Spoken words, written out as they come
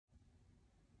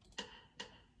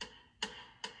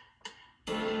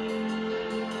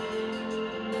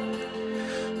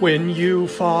When you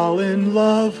fall in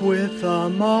love with a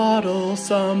model,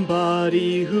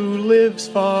 somebody who lives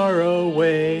far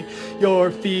away, your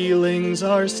feelings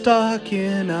are stuck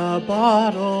in a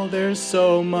bottle. There's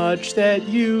so much that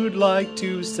you'd like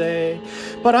to say,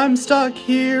 but I'm stuck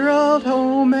here at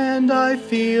home and I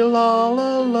feel all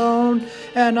alone,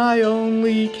 and I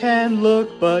only can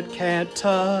look but can't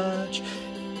touch.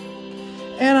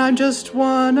 And I'm just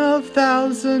one of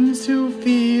thousands who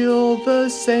feel the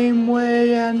same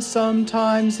way, and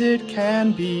sometimes it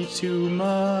can be too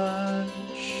much.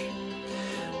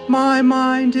 My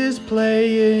mind is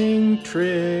playing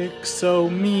tricks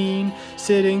so mean,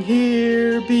 sitting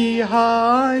here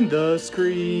behind the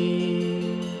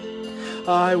screen.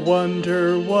 I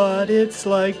wonder what it's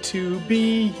like to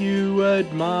be you,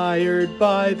 admired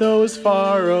by those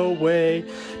far away.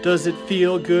 Does it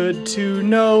feel good to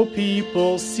know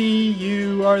people see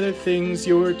you? Are there things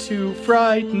you're too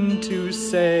frightened to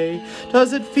say?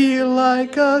 Does it feel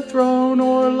like a throne,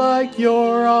 or like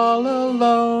you're all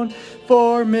alone,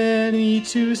 for many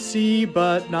to see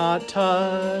but not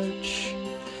touch?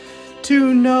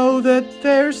 To know that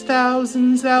there's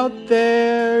thousands out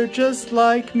there just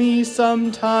like me,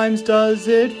 sometimes does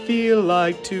it feel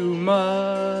like too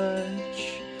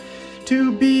much?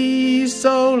 To be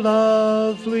so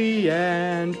lovely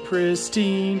and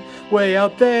pristine, way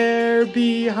out there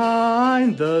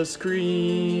behind the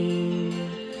screen.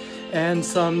 And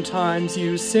sometimes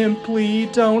you simply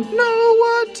don't know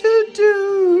what to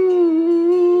do.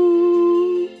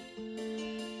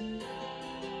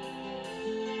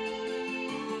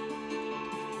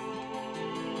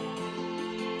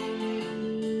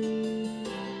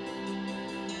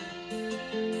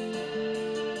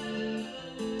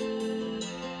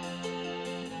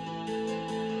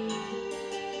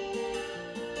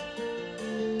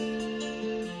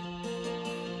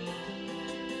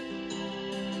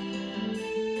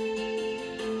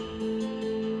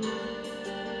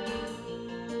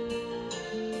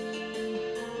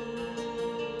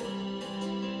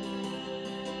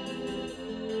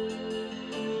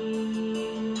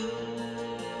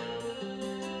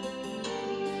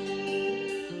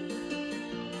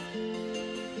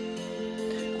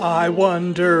 I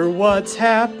wonder what's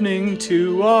happening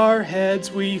to our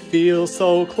heads. We feel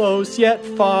so close yet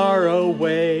far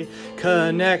away,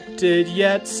 connected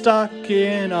yet stuck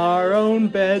in our own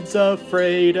beds,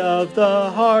 afraid of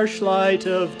the harsh light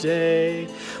of day.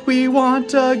 We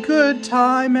want a good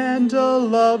time and a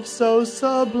love so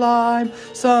sublime,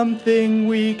 something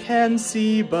we can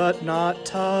see but not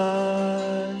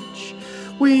touch.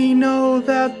 We know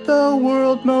that the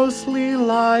world mostly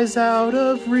lies out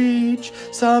of reach.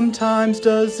 Sometimes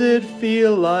does it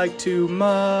feel like too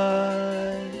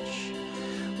much?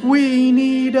 We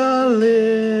need a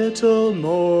little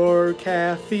more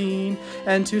caffeine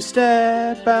and to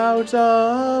step out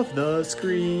of the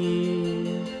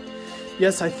screen.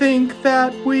 Yes, I think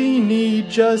that we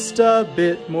need just a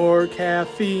bit more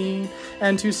caffeine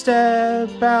and to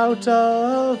step out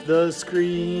of the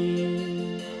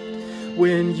screen.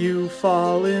 When you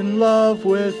fall in love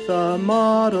with a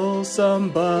model,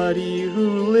 somebody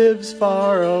who lives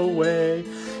far away,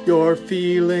 your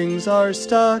feelings are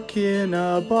stuck in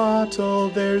a bottle.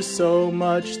 There's so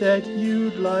much that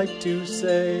you'd like to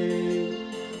say.